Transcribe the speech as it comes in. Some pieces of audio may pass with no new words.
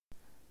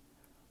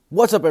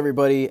What's up,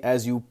 everybody?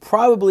 As you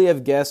probably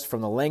have guessed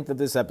from the length of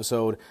this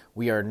episode,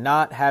 we are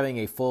not having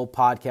a full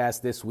podcast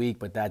this week,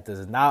 but that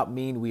does not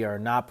mean we are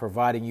not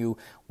providing you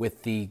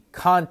with the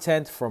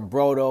content from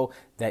Broto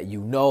that you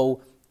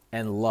know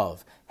and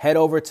love. Head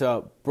over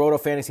to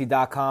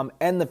BrotoFantasy.com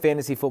and the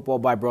Fantasy Football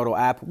by Broto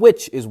app,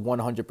 which is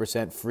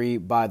 100% free,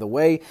 by the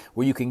way,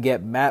 where you can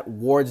get Matt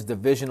Ward's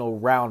Divisional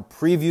Round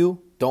preview.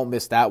 Don't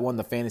miss that one.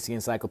 The Fantasy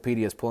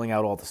Encyclopedia is pulling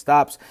out all the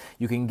stops.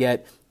 You can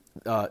get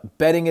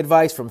betting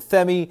advice from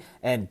Femi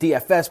and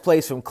DFS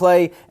plays from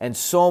Clay, and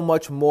so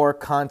much more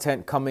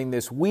content coming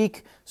this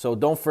week. So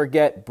don't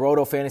forget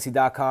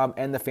BrotoFantasy.com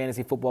and the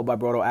Fantasy Football by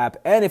Broto app.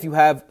 And if you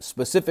have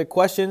specific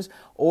questions,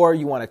 or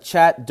you want to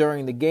chat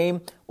during the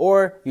game,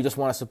 or you just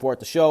want to support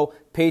the show,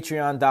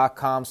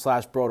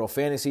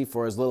 Patreon.com/BrotoFantasy.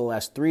 For as little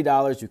as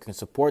 $3, you can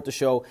support the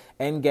show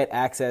and get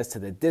access to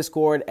the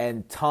Discord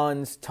and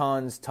tons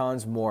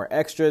more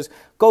extras.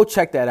 Go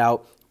check that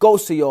out. Go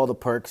see all the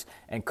perks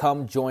and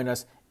come join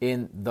us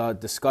in the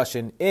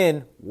discussion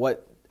in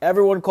what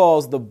everyone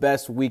calls the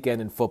best weekend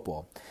in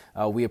football.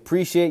 We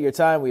appreciate your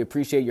time. We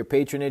appreciate your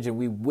patronage, and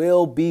we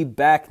will be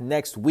back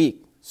next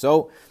week.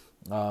 So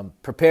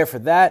prepare for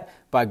that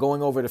by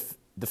going over to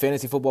the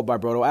Fantasy Football by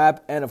Broto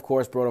app and, of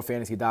course,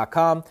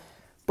 BrotoFantasy.com.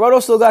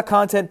 Broto still got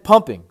content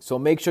pumping, so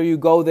make sure you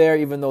go there.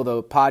 Even though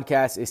the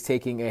podcast is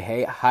taking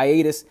a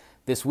hiatus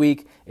this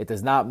week, it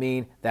does not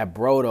mean that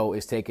Broto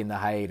is taking the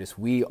hiatus.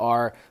 We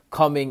are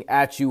coming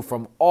at you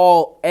from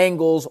all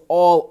angles,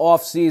 all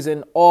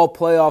off-season, all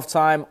playoff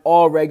time,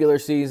 all regular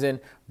season.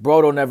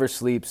 Broto never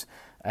sleeps,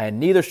 and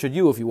neither should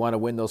you if you want to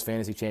win those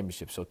fantasy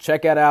championships. So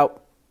check it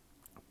out,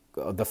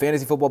 the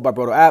Fantasy Football by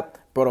Broto app,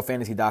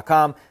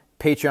 BrotoFantasy.com,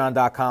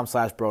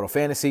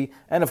 Patreon.com/BrotoFantasy,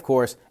 and, of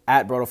course,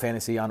 at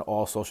BrotoFantasy on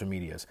all social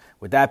medias.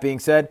 With that being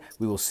said,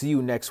 we will see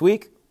you next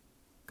week.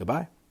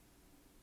 Goodbye.